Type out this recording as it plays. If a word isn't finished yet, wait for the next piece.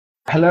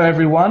Hello,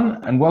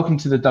 everyone, and welcome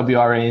to the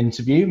WRA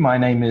interview. My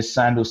name is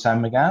Sandal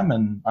Sandmagam,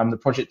 and I'm the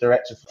Project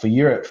Director for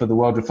Europe for the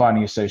World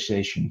Refining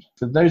Association.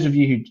 For those of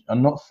you who are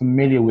not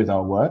familiar with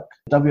our work,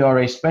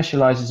 WRA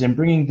specializes in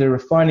bringing the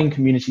refining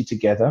community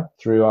together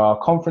through our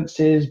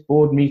conferences,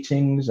 board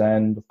meetings,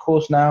 and of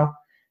course now,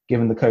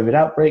 given the COVID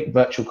outbreak,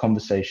 virtual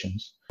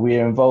conversations. We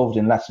are involved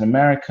in Latin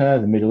America,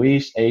 the Middle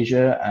East,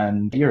 Asia,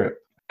 and Europe.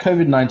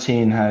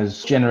 COVID-19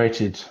 has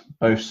generated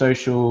both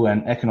social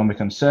and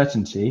economic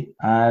uncertainty.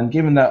 And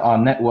given that our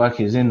network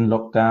is in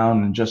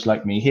lockdown and just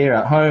like me here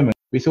at home,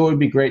 we thought it would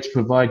be great to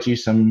provide you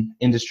some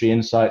industry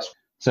insights.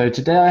 So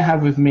today I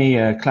have with me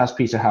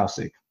Claus-Peter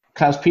Hälsig.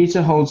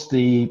 Claus-Peter holds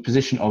the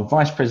position of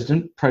Vice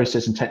President,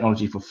 Process and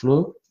Technology for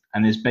Fluor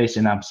and is based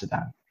in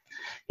Amsterdam.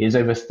 He has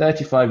over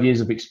 35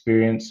 years of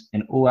experience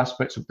in all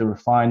aspects of the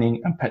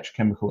refining and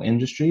petrochemical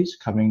industries,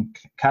 covering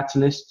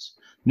catalysts,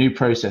 new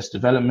process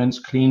developments,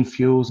 clean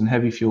fuels and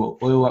heavy fuel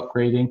oil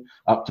upgrading,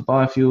 up to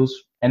biofuels,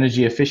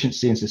 energy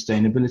efficiency and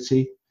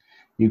sustainability.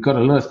 You've got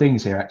a lot of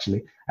things here,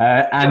 actually.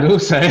 And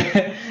also,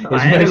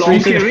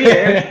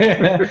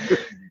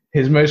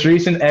 his most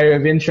recent area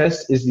of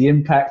interest is the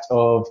impact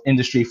of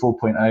Industry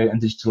 4.0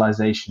 and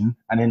digitalization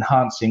and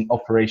enhancing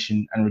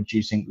operation and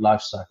reducing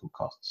life cycle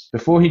costs.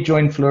 Before he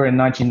joined Fluor in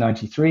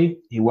 1993,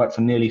 he worked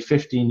for nearly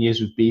 15 years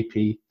with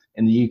BP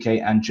in the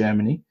UK and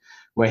Germany,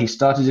 where he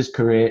started his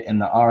career in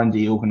the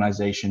R&D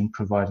organization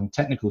providing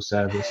technical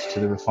service to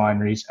the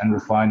refineries and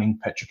refining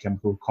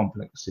petrochemical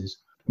complexes.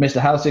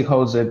 Mr. Hälsig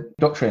holds a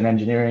doctorate in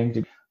engineering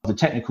at the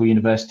Technical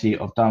University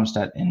of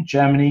Darmstadt in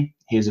Germany.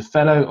 He is a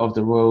fellow of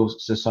the Royal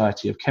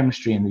Society of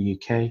Chemistry in the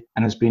UK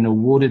and has been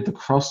awarded the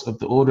Cross of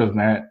the Order of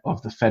Merit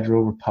of the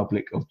Federal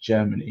Republic of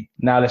Germany.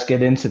 Now let's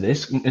get into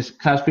this. Mr.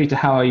 Claus-Peter,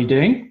 how are you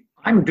doing?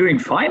 I'm doing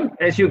fine,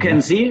 as you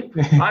can see.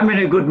 I'm in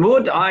a good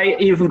mood. I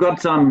even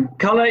got some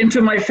color into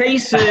my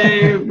face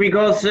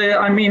because,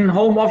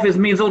 home office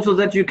means also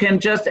that you can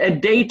just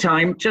at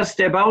daytime just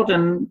step out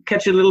and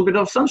catch a little bit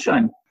of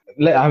sunshine.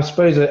 I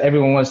suppose that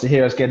everyone wants to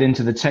hear us get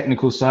into the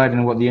technical side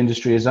and what the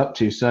industry is up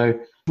to. So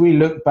if we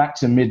look back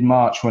to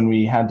mid-March when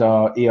we had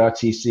our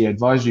ERTC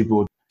advisory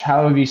board,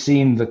 how have you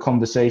seen the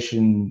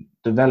conversation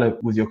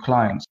develop with your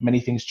clients?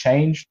 Many things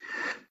changed?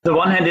 On the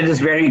one hand, it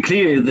is very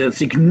clear the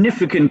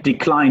significant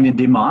decline in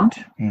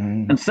demand,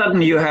 and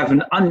suddenly you have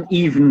an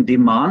uneven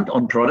demand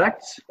on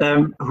products.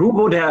 Who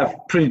would have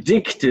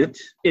predicted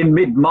in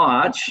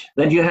mid-March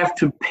that you have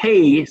to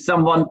pay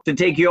someone to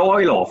take your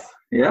oil off?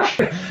 Yeah.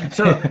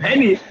 So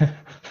any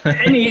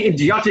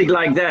idiotic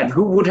like that,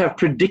 who would have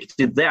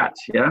predicted that?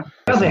 Yeah. On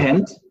the other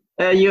hand,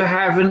 you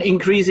have an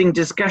increasing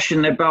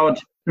discussion about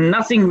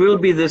nothing will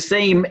be the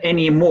same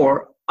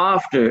anymore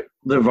after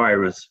the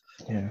virus.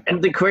 Yeah.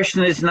 And the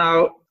question is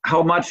now,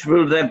 how much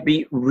will that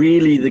be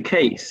really the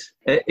case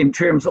in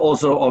terms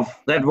also of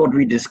that what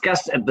we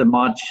discussed at the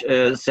March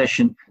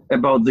session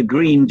about the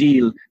Green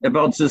Deal,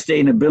 about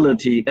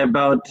sustainability,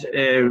 about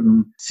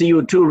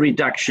CO2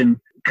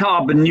 reduction,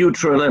 carbon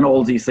neutral and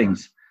all these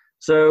things.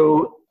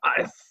 So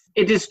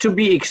it is to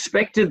be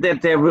expected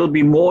that there will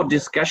be more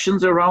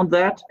discussions around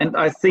that. And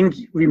I think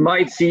we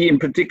might see, in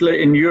particular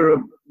in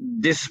Europe,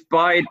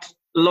 despite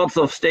lots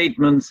of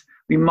statements,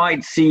 we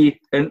might see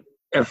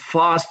a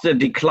faster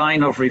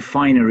decline of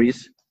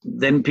refineries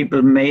than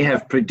people may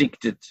have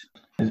predicted.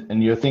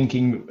 And you're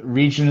thinking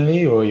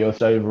regionally or you're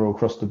overall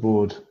across the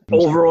board?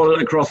 Overall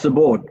across the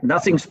board.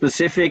 Nothing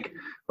specific,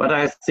 but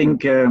I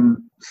think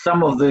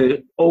some of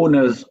the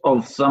owners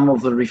of some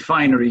of the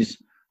refineries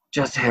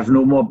just have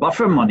no more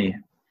buffer money.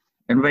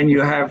 And when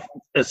you have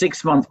a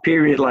 6-month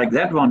period like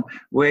that one,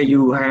 where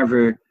you have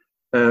a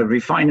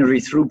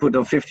refinery throughput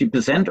of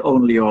 50%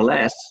 only or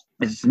less,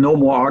 it's no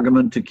more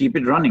argument to keep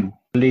it running.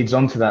 Leads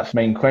on to that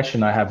main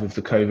question I have with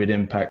the COVID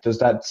impact. Does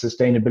that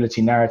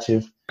sustainability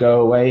narrative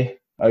go away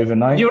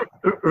overnight? You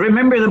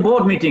remember the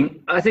board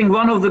meeting? I think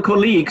one of the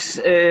colleagues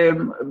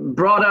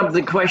brought up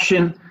the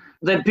question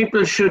that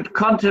people should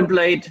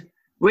contemplate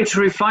which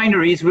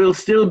refineries will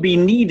still be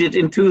needed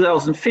in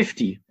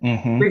 2050,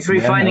 which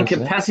refining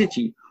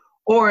capacity,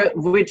 or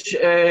which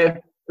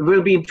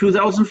will be in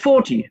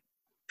 2040,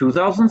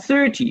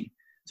 2030.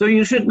 So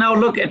you should now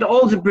look at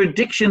all the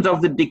predictions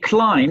of the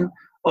decline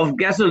of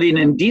gasoline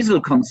and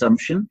diesel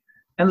consumption,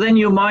 and then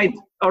you might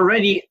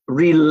already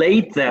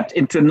relate that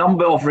into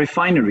number of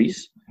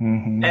refineries.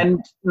 And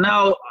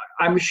now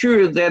I'm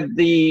sure that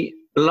the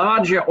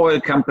larger oil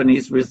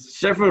companies with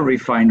several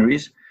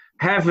refineries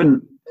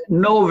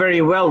know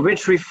very well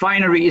which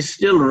refinery is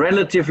still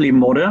relatively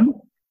modern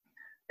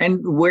and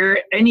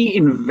where any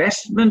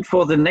investment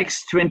for the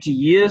next 20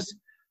 years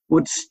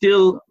would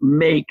still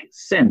make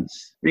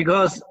sense.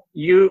 Because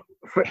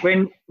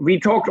when we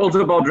talked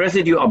also about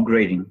residue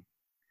upgrading,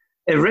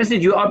 a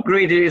residue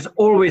upgrader is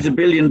always $1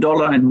 billion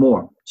and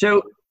more.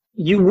 So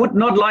you would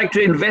not like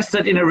to invest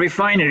that in a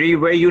refinery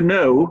where you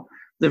know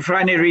the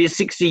refinery is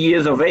 60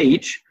 years of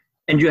age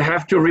and you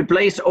have to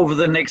replace over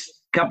the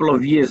next couple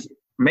of years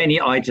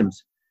many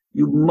items.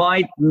 You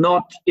might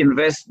not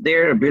invest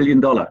there $1 billion.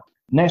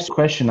 Next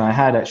question I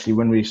had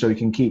actually, so we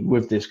can keep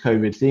with this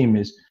COVID theme,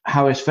 is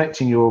how it's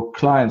affecting your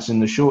clients in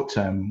the short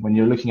term when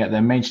you're looking at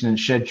their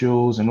maintenance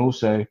schedules and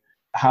also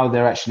how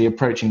they're actually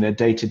approaching their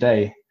day to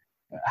day.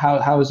 How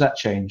has that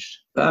changed?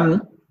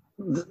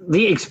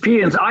 The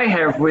experience I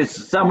have with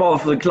some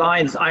of the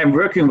clients I'm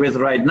working with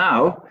right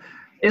now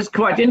is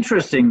quite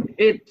interesting.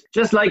 It,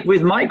 just like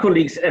with my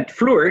colleagues at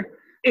Fluor,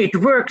 it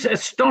works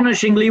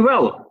astonishingly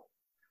well.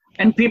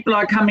 And people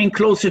are coming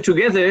closer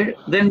together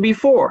than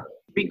before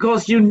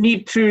because you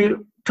need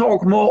to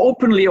talk more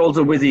openly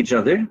also with each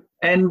other.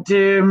 And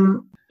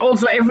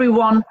also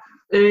everyone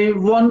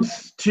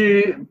wants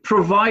to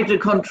provide a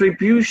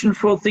contribution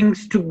for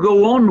things to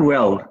go on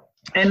well.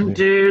 And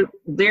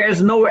there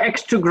is no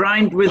axe to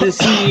grind with the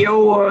CEO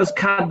or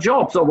cut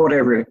jobs or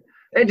whatever.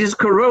 It is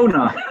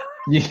Corona.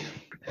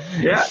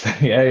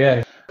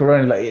 Yeah.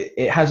 Corona,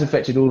 it has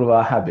affected all of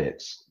our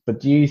habits.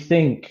 But do you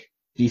think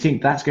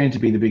that's going to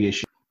be the big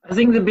issue? I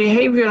think the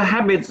behavioral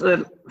habits,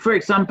 for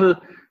example,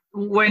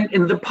 when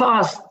in the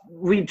past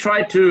we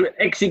tried to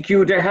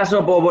execute a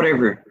HACCP or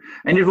whatever,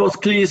 and it was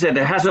clear that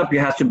a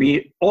HACCP,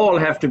 you all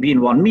have to be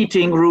in one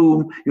meeting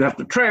room, you have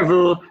to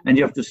travel, and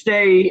you have to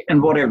stay,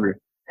 and whatever.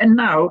 And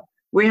now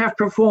we have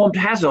performed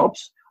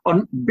HACCPs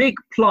on big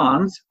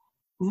plants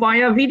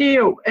via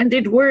video, and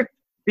it worked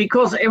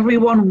because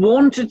everyone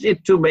wanted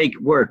it to make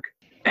work.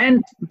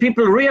 And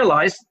people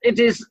realized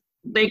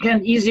they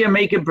can easier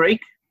make a break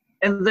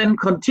and then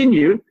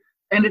continue,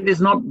 and it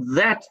is not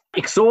that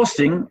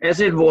exhausting as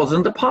it was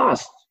in the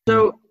past.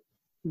 So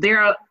there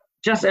are,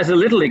 just as a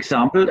little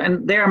example,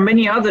 and there are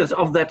many others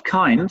of that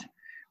kind,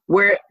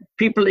 where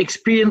people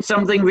experience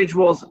something which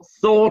was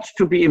thought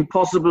to be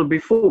impossible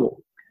before.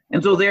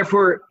 And so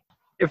therefore,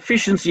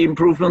 efficiency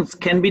improvements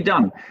can be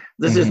done.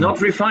 This is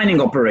not refining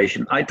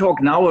operation. I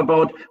talk now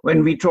about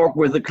when we talk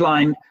with the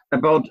client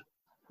about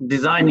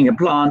designing a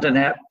plant and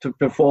have to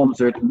perform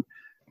certain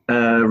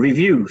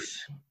reviews.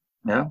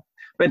 Yeah,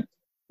 but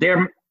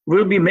there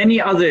will be many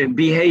other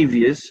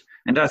behaviors,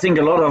 and I think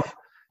a lot of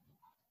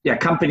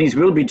companies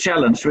will be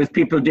challenged with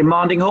people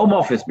demanding home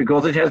office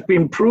because it has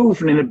been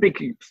proven in a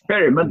big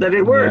experiment that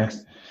it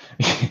works.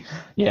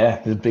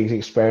 Yeah, the biggest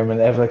experiment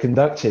ever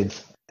conducted.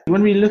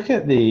 When we look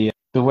at the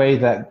way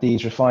that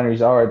these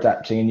refineries are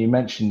adapting, and you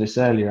mentioned this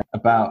earlier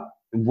about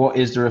what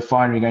is the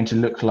refinery going to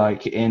look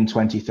like in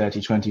 2030,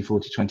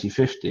 2040,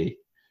 2050,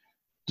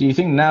 do you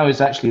think now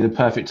is actually the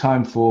perfect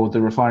time for the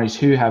refineries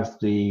who have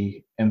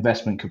the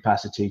investment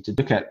capacity to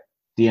look at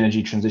the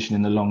energy transition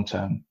in the long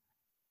term?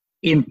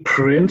 In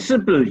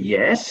principle,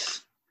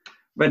 yes.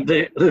 But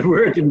the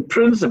word in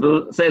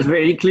principle says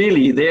very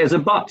clearly there's a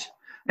but.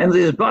 And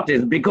this but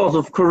is because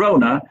of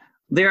Corona,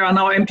 there are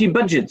now empty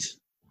budgets.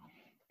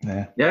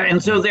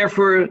 And so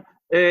therefore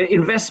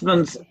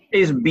investments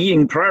is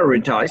being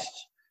prioritized,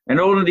 and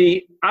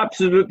only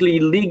absolutely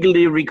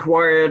legally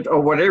required or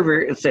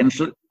whatever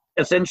essential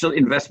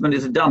investment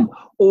is done.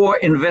 Or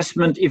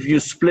investment, if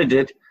you split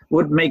it,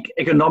 would make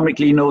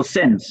economically no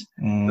sense.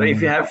 So if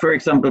you have, for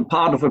example,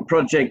 part of a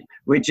project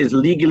which is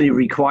legally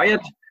required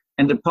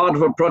and a part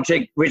of a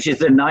project which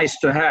is a nice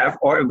to have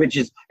or which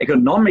is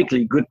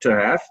economically good to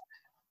have,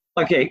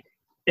 okay,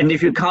 and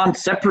if you can't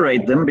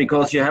separate them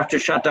because you have to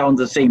shut down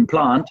the same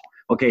plant,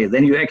 okay,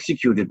 then you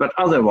execute it. But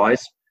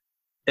otherwise,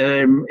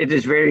 it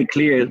is very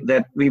clear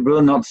that we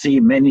will not see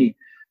many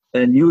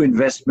new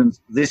investments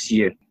this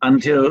year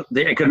until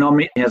the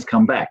economy has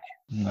come back.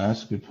 No,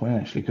 that's a good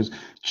point, actually, because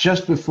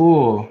just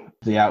before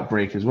the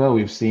outbreak as well,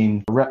 we've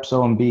seen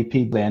Repsol and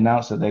BP, they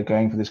announced that they're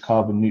going for this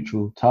carbon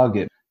neutral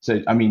target.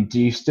 So, I mean, do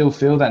you still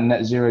feel that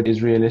net zero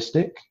is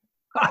realistic?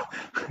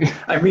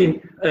 I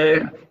mean,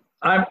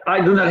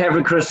 I do not have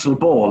a crystal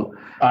ball.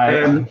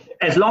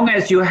 As long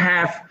as you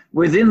have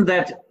within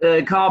that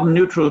carbon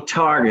neutral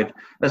target,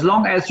 as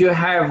long as you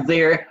have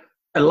there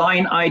a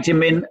line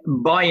item in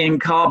buying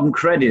carbon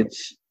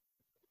credits,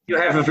 you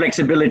have a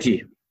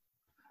flexibility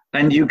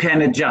and you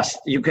can adjust,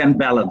 you can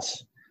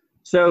balance.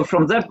 So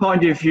from that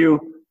point of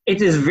view, it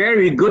is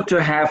very good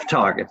to have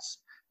targets,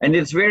 and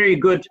it's very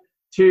good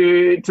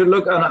to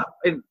look on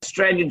a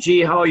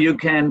strategy how you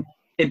can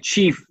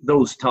achieve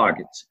those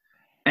targets.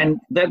 And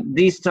that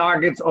these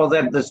targets or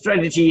that the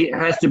strategy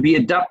has to be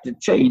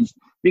adapted, changed,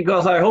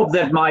 because I hope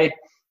that my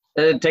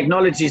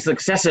technology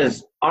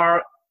successors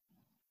are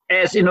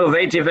as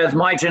innovative as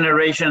my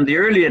generation, the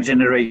earlier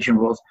generation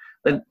was,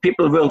 that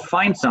people will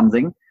find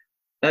something,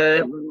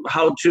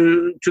 how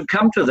to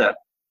come to that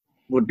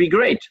would be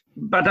great.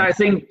 But I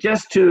think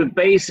just to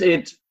base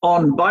it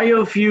on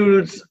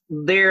biofuels,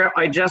 there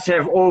I just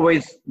have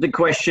always the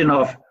question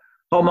of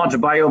how much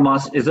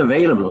biomass is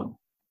available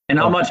and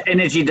how much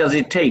energy does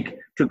it take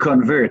to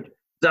convert.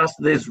 Does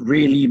this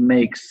really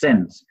make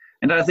sense?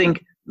 And I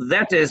think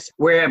that is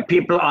where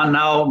people are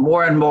now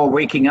more and more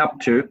waking up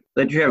to,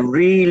 that you have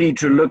really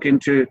to look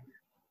into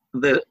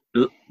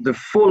the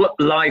full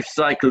life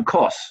cycle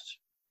cost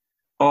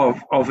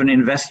of an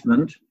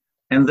investment,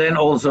 and then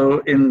also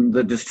in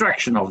the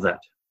destruction of that.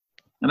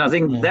 And I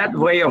think that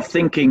way of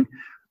thinking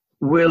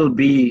will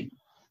be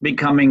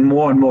becoming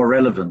more and more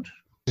relevant.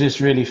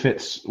 This really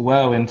fits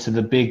well into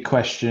the big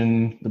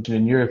question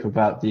in Europe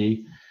about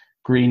the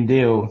Green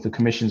Deal, the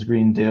Commission's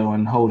Green Deal,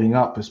 and holding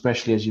up,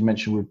 especially as you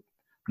mentioned with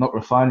not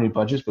refinery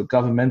budgets, but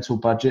governmental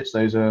budgets.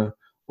 Those are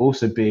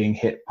also being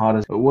hit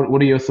harder. But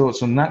what are your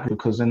thoughts on that?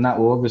 Because then that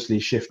will obviously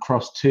shift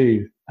across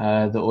to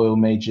the oil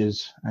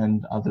majors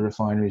and other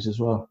refineries as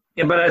well.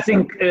 Yeah, but I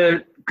think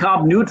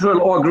carbon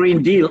neutral or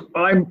Green Deal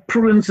are in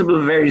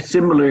principle very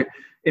similar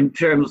in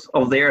terms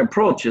of their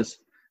approaches.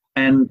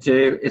 And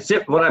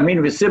what I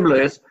mean with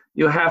similar is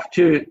you have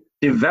to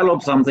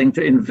develop something,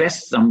 to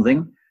invest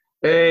something,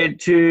 as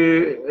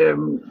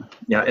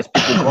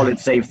people call it,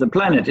 save the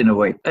planet in a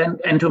way,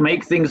 and to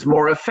make things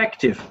more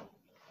effective.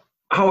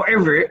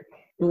 However,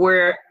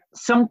 where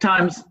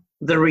sometimes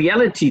the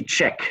reality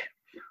check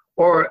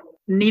or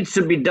needs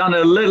to be done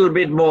a little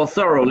bit more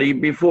thoroughly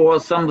before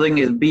something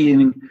is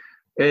being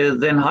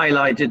then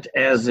highlighted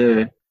as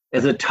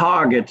a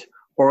target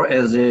or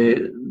as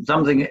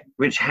something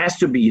which has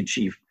to be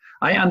achieved.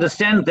 I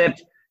understand that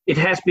it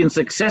has been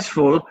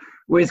successful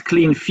with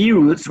clean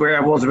fuels, where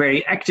I was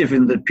very active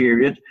in that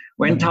period,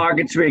 when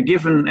targets were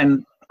given.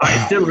 And I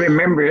still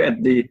remember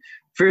at the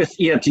first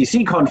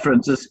ERTC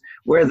conferences,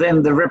 where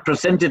then the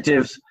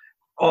representatives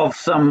of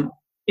some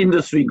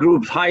industry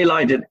groups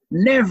highlighted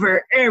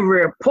never,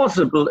 ever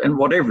possible and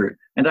whatever.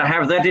 And I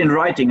have that in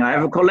writing. I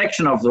have a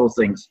collection of those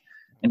things.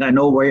 And I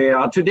know where we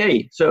are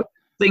today. So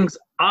things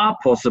are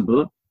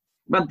possible,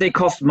 but they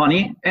cost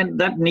money, and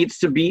that needs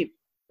to be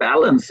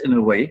balanced in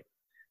a way.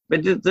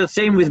 But the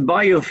same with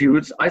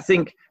biofuels. I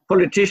think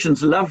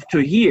politicians love to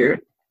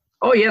hear,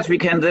 oh yes, we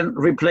can then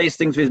replace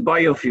things with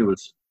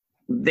biofuels.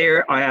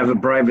 There I have a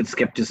private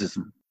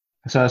skepticism.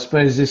 So I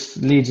suppose this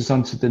leads us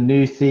on to the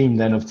new theme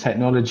then of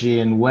technology,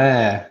 and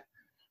where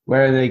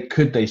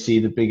could they see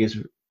the biggest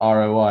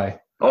ROI?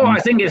 Oh, I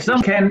think if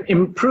some can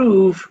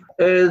improve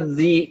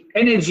the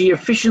energy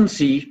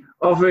efficiency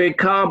of a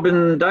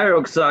carbon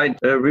dioxide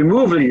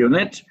removal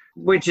unit,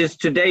 which is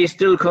today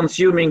still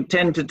consuming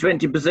 10 to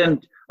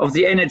 20% of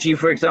the energy,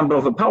 for example,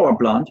 of a power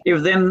plant,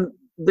 if then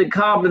the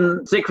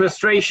carbon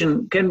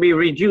sequestration can be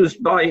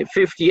reduced by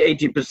 50,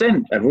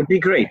 80%, that would be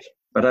great.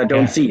 But I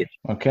don't see it.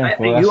 Okay.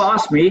 You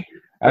asked me.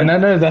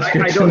 No, that's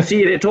good. I don't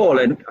see it at all.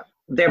 And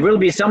there will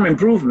be some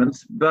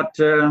improvements, but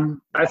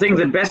I think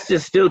the best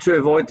is still to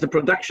avoid the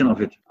production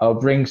of it. I'll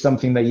bring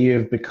something that you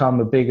have become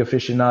a big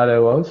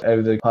aficionado of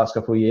over the past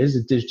couple of years,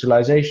 the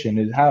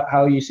digitalization. How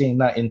are you seeing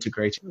that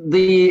integrated?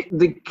 The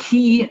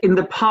key in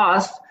the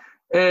past,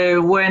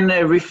 when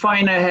a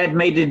refiner had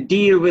made a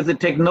deal with a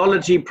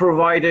technology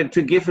provider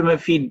to give him a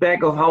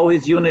feedback of how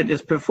his unit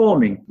is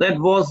performing, that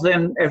was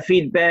then a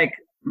feedback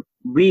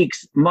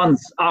weeks,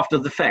 months after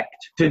the fact.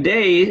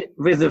 Today,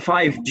 with the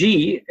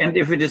 5G, and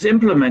if it is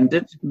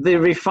implemented, the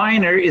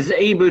refiner is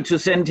able to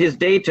send his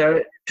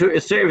data to a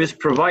service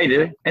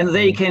provider, and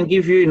they can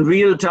give you in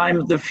real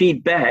time the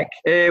feedback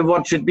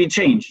what should be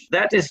changed.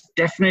 That is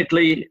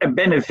definitely a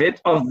benefit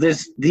of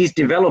these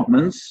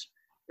developments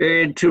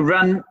to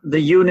run the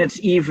units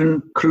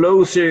even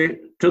closer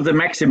to the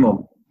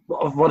maximum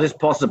of what is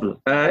possible.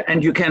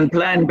 And you can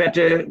plan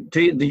better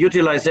to the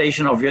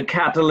utilization of your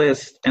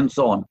catalyst and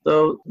so on.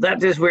 So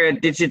that is where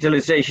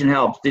digitalization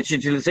helps.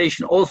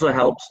 Digitalization also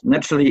helps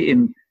naturally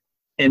in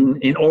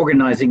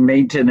organizing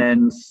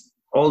maintenance,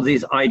 all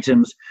these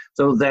items,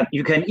 so that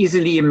you can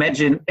easily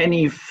imagine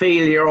any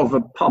failure of a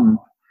pump,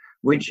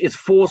 which is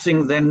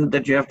forcing then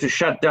that you have to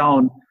shut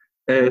down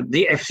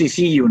the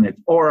FCC unit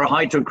or a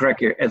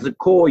hydrocracker as a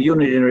core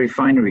unit in a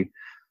refinery.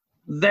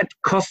 That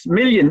costs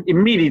millions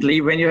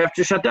immediately when you have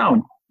to shut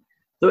down.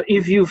 So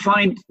if you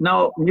find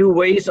now new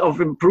ways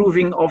of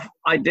improving of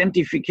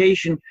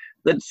identification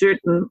that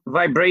certain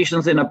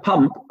vibrations in a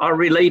pump are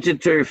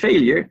related to a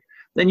failure,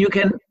 then you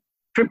can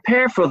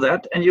prepare for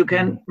that, and you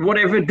can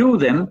whatever do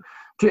then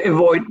to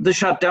avoid the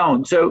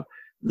shutdown. So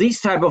these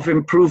type of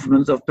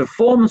improvements, of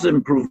performance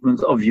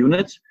improvements of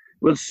units,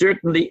 will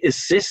certainly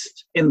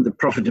assist in the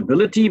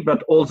profitability,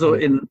 but also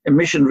in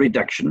emission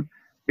reduction,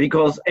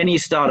 because any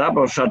startup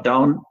or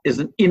shutdown is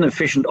an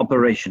inefficient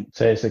operation.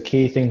 So it's a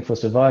key thing for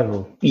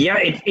survival. Yeah,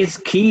 it is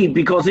key,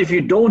 because if you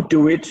don't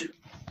do it,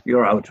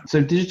 you're out.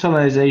 So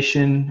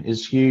digitalization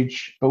is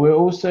huge, but we're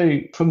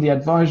also, from the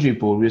advisory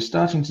board, we're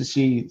starting to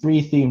see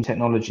 3 theme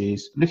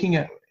technologies looking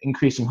at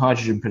increasing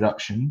hydrogen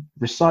production,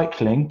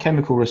 recycling,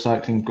 chemical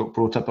recycling got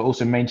brought up, but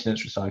also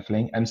maintenance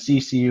recycling, and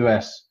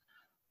CCUS.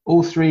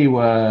 All 3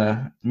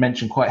 were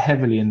mentioned quite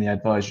heavily in the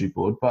advisory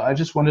board, but I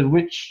just wondered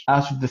which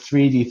out of the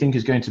 3 do you think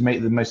is going to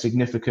make the most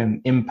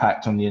significant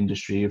impact on the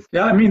industry?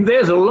 Yeah, I mean,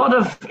 there's a lot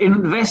of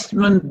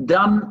investment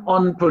done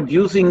on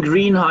producing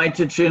green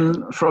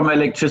hydrogen from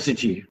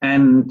electricity.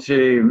 And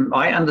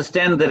I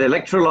understand that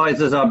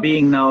electrolyzers are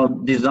being now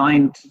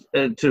designed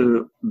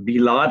to be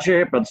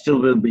larger, but still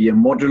will be a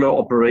modular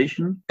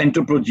operation, and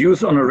to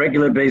produce on a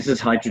regular basis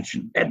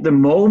hydrogen. At the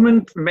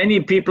moment, many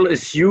people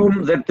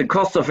assume that the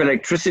cost of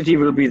electricity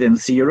will be then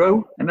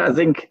zero, and I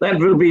think that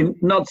will be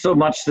not so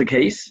much the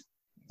case.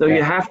 So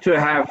you have to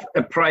have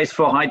a price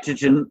for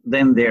hydrogen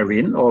then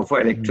therein, or for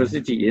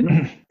electricity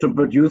in, to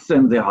produce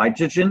then the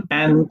hydrogen.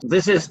 And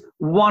this is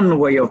one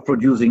way of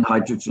producing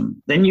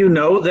hydrogen. Then you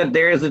know that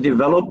there is a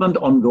development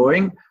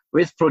ongoing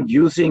with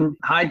producing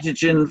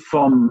hydrogen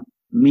from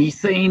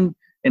methane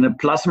in a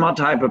plasma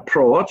type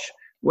approach,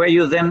 where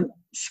you then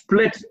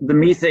split the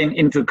methane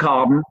into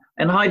carbon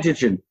and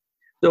hydrogen.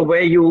 So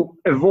where you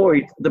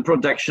avoid the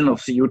production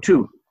of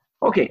CO2.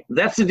 Okay,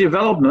 that's a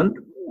development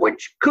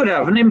which could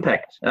have an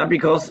impact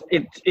because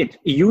it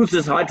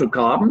uses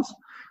hydrocarbons,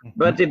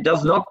 but it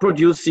does not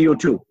produce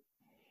CO2.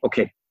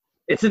 Okay,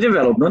 it's a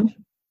development,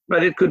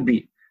 but it could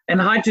be. And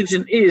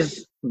hydrogen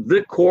is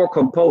the core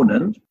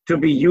component to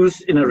be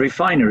used in a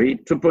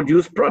refinery to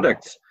produce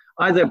products,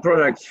 either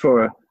products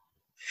for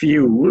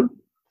fuel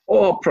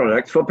or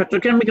products for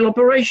petrochemical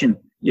operation.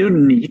 You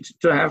need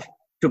to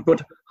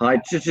put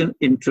hydrogen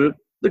into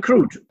the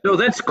crude. So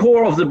that's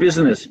core of the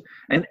business.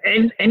 And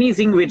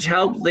anything which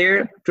helps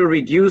there to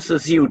reduce the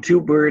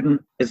CO2 burden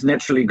is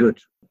naturally good.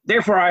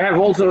 Therefore, I have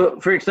also,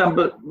 for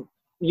example,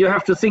 you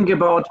have to think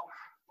about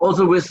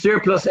also with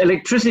surplus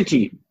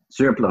electricity,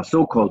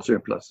 so-called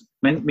surplus,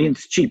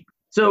 means cheap.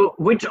 So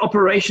which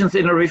operations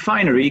in a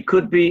refinery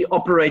could be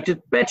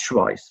operated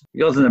batch-wise?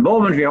 Because in the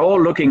moment we are all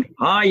looking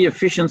high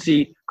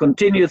efficiency,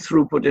 continuous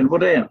throughput and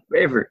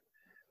whatever.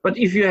 But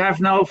if you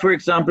have now, for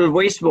example,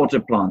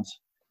 wastewater plants,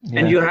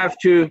 and you have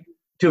to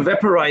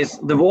vaporize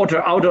the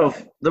water out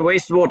of the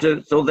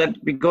wastewater so that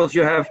because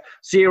you have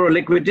zero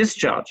liquid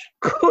discharge,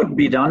 could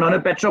be done on a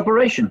batch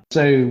operation.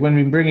 So when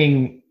we're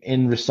bringing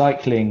in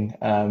recycling,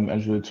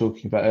 as we were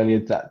talking about earlier,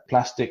 that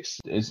plastics,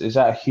 is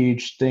that a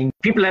huge thing?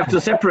 People have to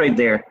separate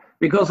there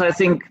because I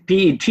think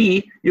PET,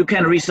 you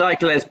can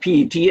recycle as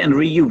PET and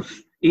reuse,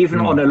 even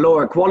on a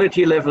lower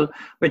quality level,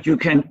 but you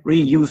can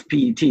reuse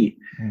PET.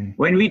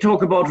 When we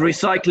talk about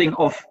recycling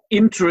of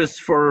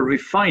interest for a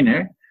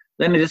refiner,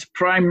 then it is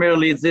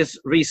primarily this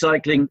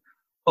recycling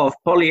of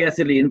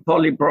polyethylene,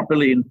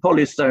 polypropylene,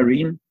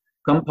 polystyrene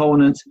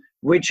components,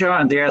 which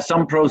are, and there are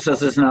some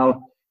processes now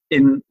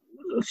in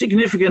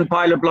significant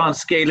pilot plant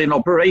scale in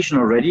operation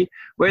already,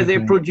 where they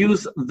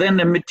produce then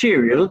a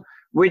material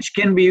which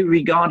can be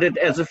regarded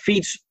as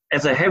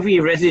a heavy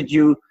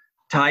residue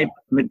type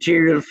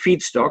material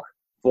feedstock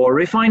for a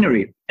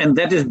refinery. And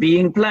that is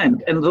being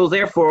planned. And so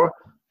therefore,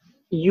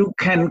 you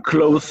can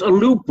close a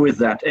loop with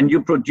that and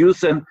you produce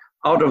them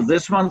out of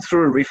this one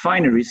through a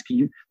refinery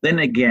scheme, then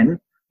again,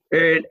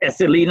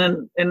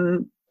 ethylene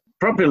and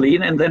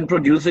propylene, and then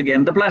produce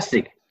again the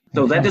plastic.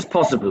 So that is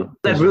possible.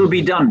 That will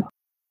be done.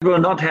 It will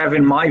not have,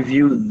 in my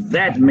view,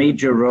 that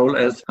major role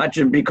as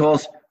hydrogen,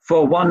 because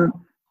for 1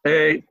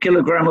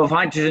 kilogram of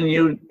hydrogen,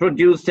 you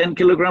produce 10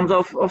 kilograms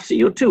of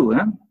CO2.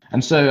 Huh?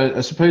 And so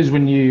I suppose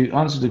when you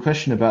answered the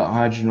question about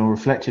hydrogen or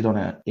reflected on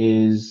it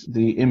is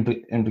the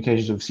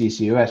implications of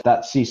CCUS.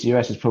 That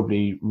CCUS is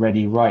probably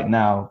ready right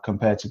now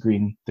compared to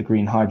the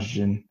green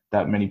hydrogen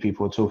that many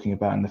people are talking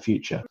about in the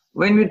future.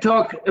 When we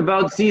talk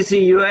about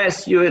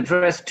CCUS, you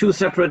address 2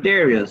 separate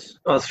areas,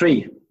 or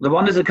 3. The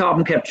one is the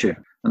carbon capture.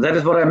 And that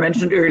is what I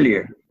mentioned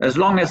earlier. As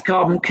long as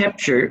carbon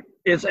capture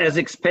is as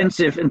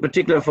expensive, in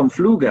particular from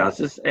flue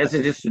gases, as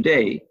it is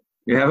today,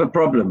 you have a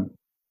problem.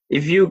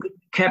 If you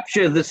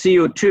capture the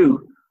CO2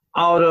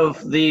 out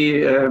of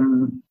a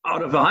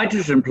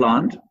hydrogen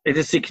plant, it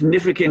is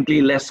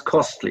significantly less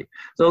costly.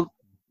 So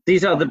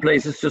these are the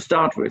places to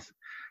start with.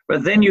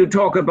 But then you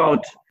talk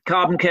about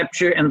carbon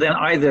capture and then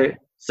either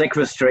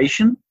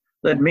sequestration,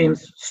 that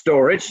means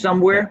storage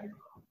somewhere,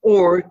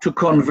 or to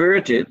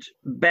convert it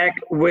back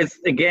with,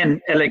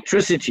 again,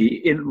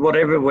 electricity in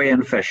whatever way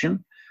and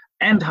fashion,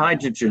 and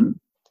hydrogen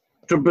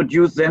to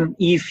produce then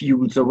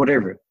e-fuels or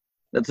whatever.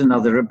 That's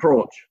another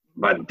approach.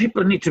 But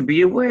people need to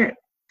be aware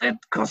that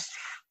cost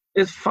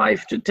is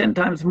 5 to 10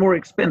 times more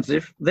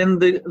expensive than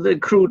the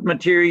crude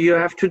material you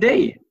have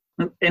today.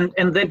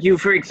 And that you,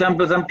 for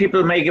example, some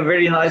people make a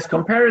very nice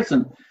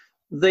comparison.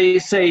 They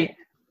say,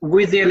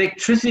 with the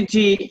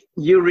electricity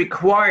you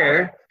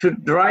require to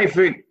drive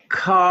a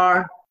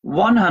car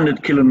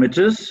 100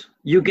 kilometers,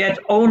 you get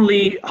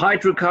only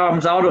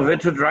hydrocarbons out of it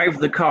to drive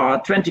the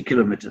car 20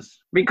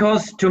 kilometers.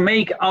 Because to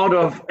make out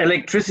of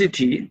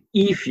electricity,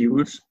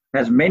 e-fuels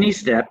has many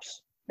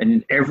steps, and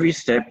in every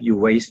step you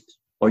waste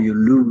or you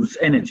lose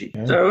energy.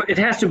 Yeah. So it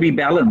has to be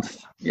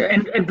balanced. Yeah,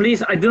 and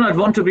please, I do not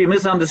want to be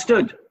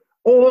misunderstood.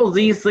 All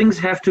these things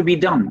have to be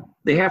done.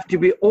 They have to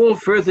be all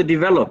further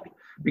developed,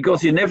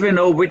 because you never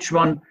know which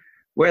one,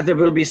 where there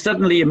will be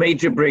suddenly a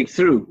major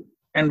breakthrough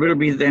and will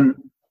be then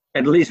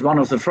at least one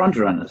of the front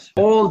runners.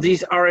 All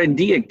these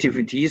R&D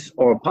activities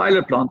or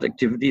pilot plant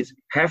activities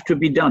have to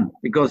be done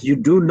because you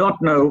do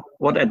not know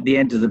what at the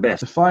end is the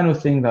best. The final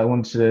thing that I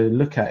want to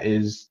look at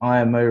is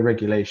IMO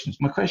regulations.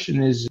 My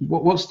question is,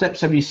 what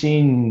steps have you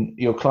seen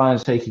your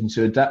clients taking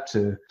to adapt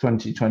to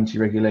 2020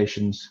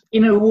 regulations?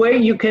 In a way,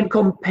 you can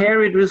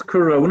compare it with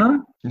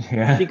Corona.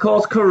 Yeah.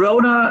 Because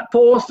Corona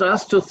forced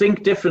us to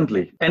think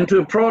differently and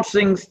to approach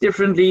things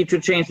differently to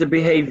change the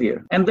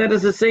behavior. And that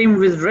is the same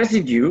with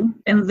residue.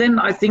 And then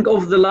I think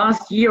over the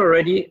last year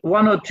already,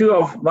 one or two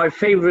of my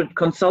favorite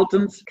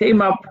consultants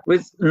came up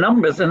with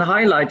numbers and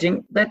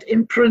highlighting that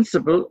in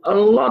principle, a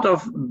lot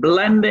of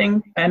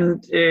blending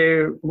and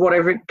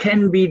whatever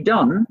can be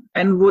done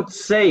and would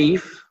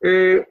save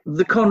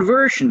the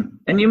conversion.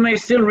 And you may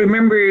still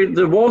remember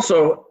the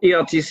Warsaw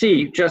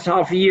ERTC just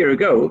half a year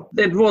ago.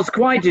 That was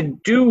quite a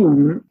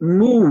doom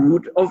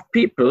mood of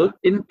people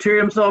in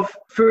terms of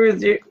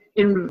further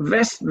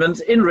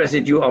investments in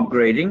residue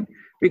upgrading,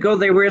 because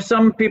there were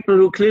some people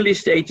who clearly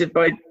stated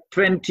by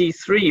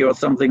 23 or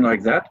something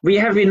like that, we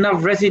have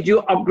enough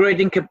residue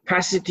upgrading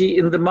capacity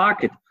in the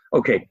market.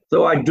 Okay,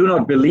 so I do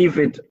not believe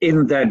it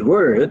in that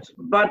word,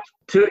 but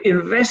to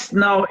invest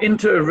now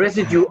into a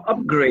residue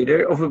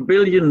upgrader of $1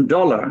 billion,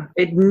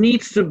 it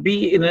needs to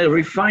be in a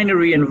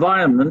refinery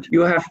environment.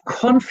 You have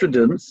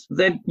confidence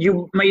that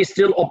you may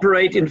still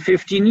operate in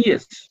 15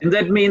 years. And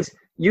that means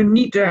you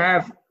need to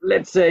have,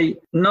 let's say,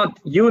 not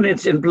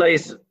units in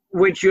place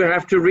which you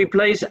have to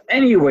replace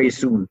anyway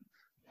soon.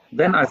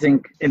 Then I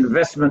think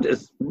investment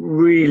is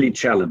really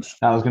challenged.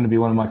 That was going to be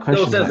one of my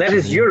questions. So that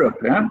is Europe,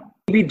 yeah?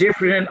 Be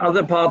different in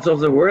other parts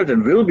of the world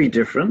and will be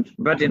different,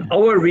 but in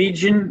our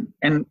region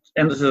and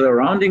the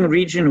surrounding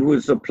region who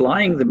is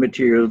supplying the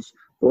materials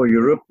for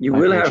Europe, you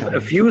will have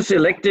a few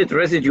selected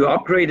residue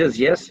upgraders,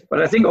 yes,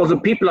 but I think also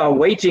people are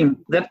waiting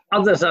that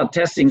others are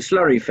testing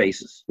slurry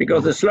phases,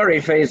 because the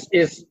slurry phase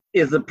is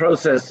the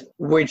process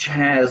which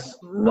has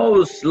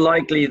most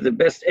likely the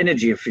best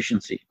energy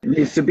efficiency. It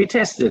needs to be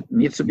tested,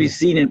 needs to be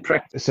seen in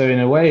practice. So in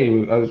a way,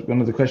 one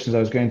of the questions I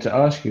was going to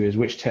ask you is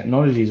which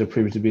technologies are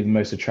proven to be the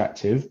most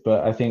attractive,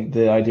 but I think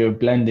the idea of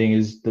blending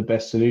is the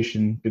best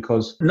solution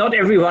because not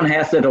everyone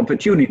has that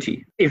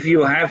opportunity. If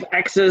you have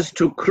access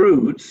to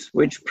crudes,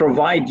 which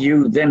provide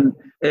you then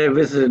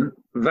with a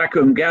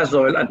vacuum gas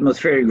oil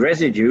atmospheric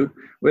residue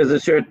with a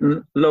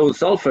certain low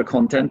sulfur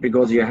content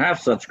because you have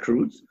such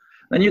crudes,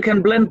 then you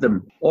can blend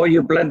them, or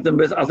you blend them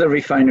with other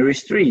refinery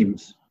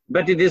streams.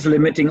 But it is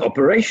limiting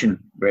operation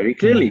very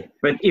clearly.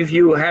 But if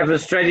you have a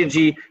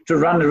strategy to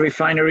run a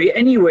refinery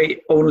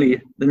anyway, only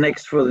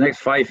for the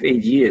next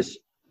 5-8 years,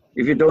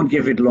 if you don't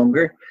give it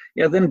longer,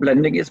 then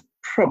blending is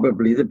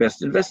probably the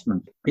best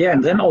investment.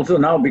 And then also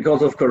now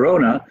because of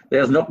Corona,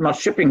 there's not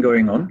much shipping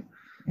going on.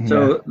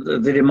 So the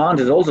demand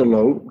is also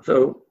low.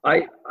 So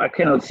I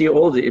cannot see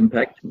all the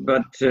impact,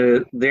 but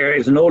there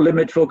is no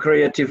limit for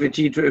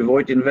creativity to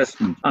avoid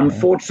investment.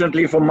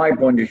 Unfortunately, from my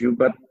point of view,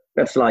 but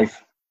that's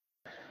life.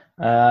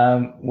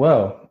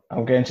 Well,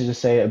 I'm going to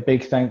just say a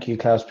big thank you,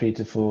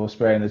 Claus-Peter, for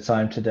sparing the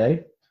time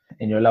today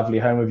in your lovely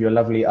home with your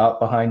lovely art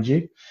behind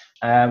you.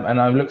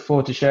 And I look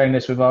forward to sharing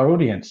this with our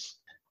audience.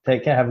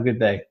 Take care. Have a good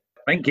day.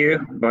 Thank you.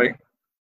 Bye.